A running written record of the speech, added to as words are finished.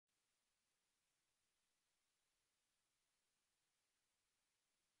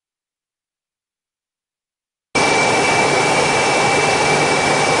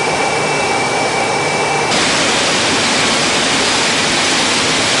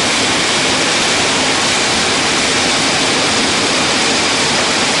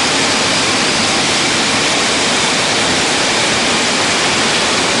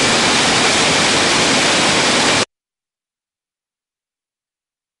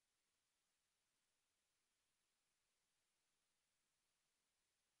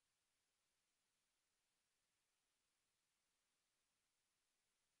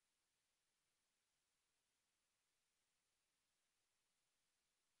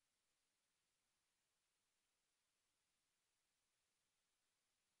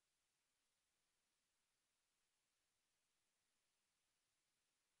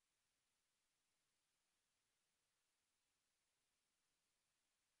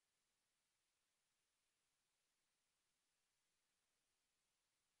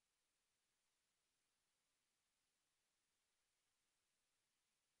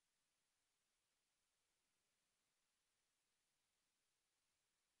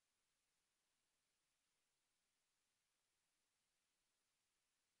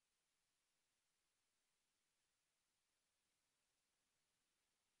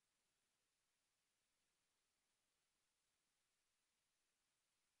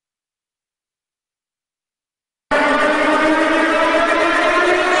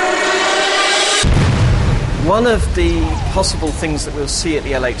One of the possible things that we'll see at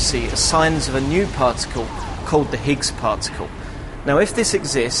the LHC are signs of a new particle called the Higgs particle. Now, if this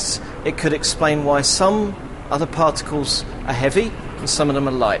exists, it could explain why some other particles are heavy and some of them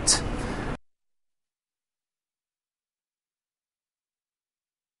are light.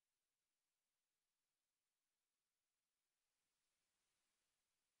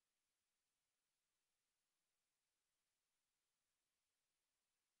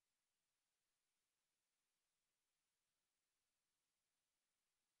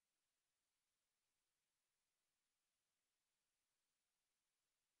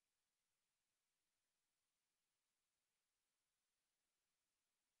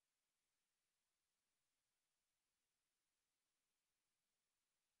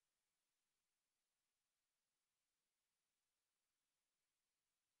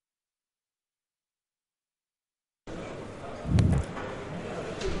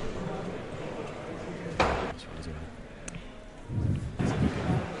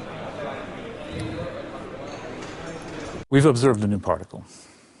 We've observed a new particle.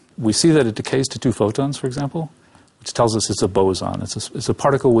 We see that it decays to 2 photons, for example, which tells us it's a boson. It's a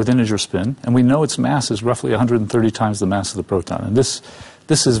particle with integer spin, and we know its mass is roughly 130 times the mass of the proton. And this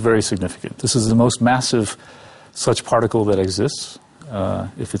is very significant. This is the most massive such particle that exists,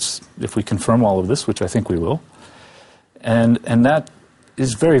 if we confirm all of this, which I think we will. And that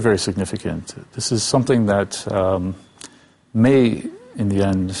is very, very significant. This is something that may, in the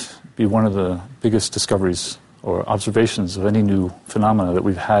end, be one of the biggest discoveries or observations of any new phenomena that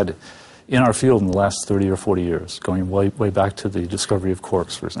we've had in our field in the last 30 or 40 years, going way back to the discovery of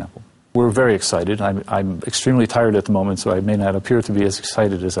quarks, for example. We're very excited. I'm extremely tired at the moment, so I may not appear to be as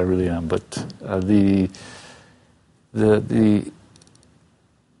excited as I really am, but the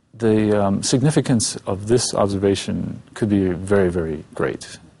significance of this observation could be very, very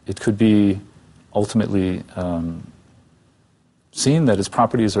great. It could be ultimately seen that its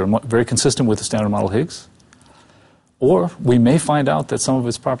properties are very consistent with the Standard Model Higgs, or we may find out that some of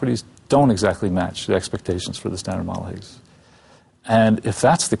its properties don't exactly match the expectations for the Standard Model Higgs. And if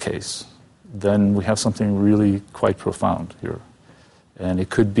that's the case, then we have something really quite profound here. And it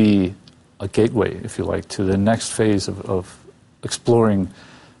could be a gateway, if you like, to the next phase of exploring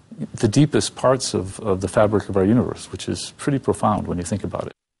the deepest parts of the fabric of our universe, which is pretty profound when you think about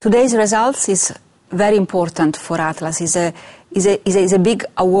it. Today's results is very important for Atlas. Is a big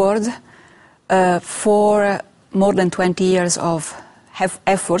award for more than 20 years of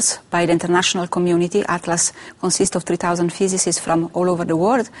efforts by the international community. Atlas consists of 3,000 physicists from all over the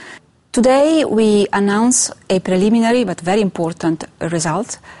world. Today we announce a preliminary but very important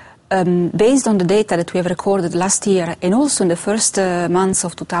result based on the data that we have recorded last year and also in the first months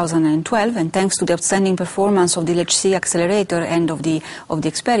of 2012, and thanks to the outstanding performance of the LHC accelerator and of the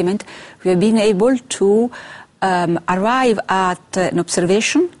experiment, we have been able to arrive at an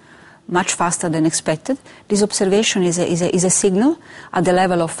observation much faster than expected. This observation is a signal at the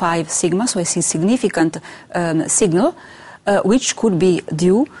level of 5 sigma, so it's a significant signal which could be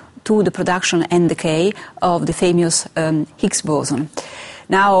due to the production and decay of the famous Higgs boson.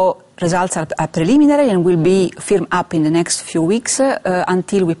 Now, results are preliminary and will be firmed up in the next few weeks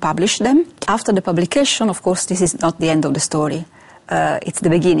until we publish them. After the publication, of course, this is not the end of the story. It's the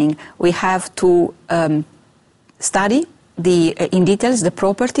beginning. We have to study in details the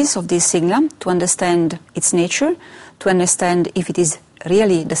properties of this signal to understand its nature, to understand if it is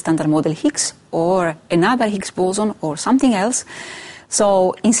really the Standard Model Higgs or another Higgs boson or something else.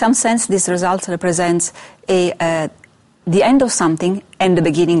 So in some sense, this result represents the end of something and the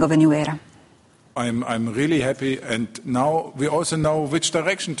beginning of a new era. I'm really happy, and now we also know which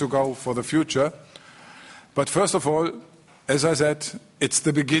direction to go for the future. But first of all, as I said, it's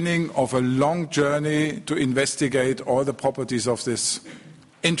the beginning of a long journey to investigate all the properties of this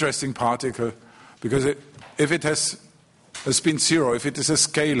interesting particle, because if it has a spin zero, if it is a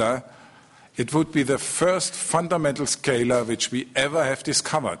scalar, it would be the first fundamental scalar which we ever have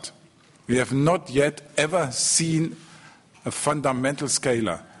discovered. We have not yet ever seen a fundamental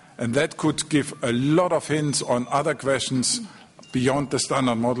scalar, and that could give a lot of hints on other questions beyond the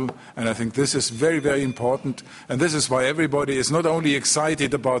Standard Model, and I think this is very, very important, and this is why everybody is not only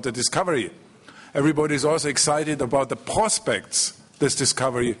excited about the discovery, everybody is also excited about the prospects this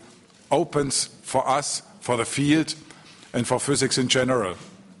discovery opens for us, for the field, and for physics in general.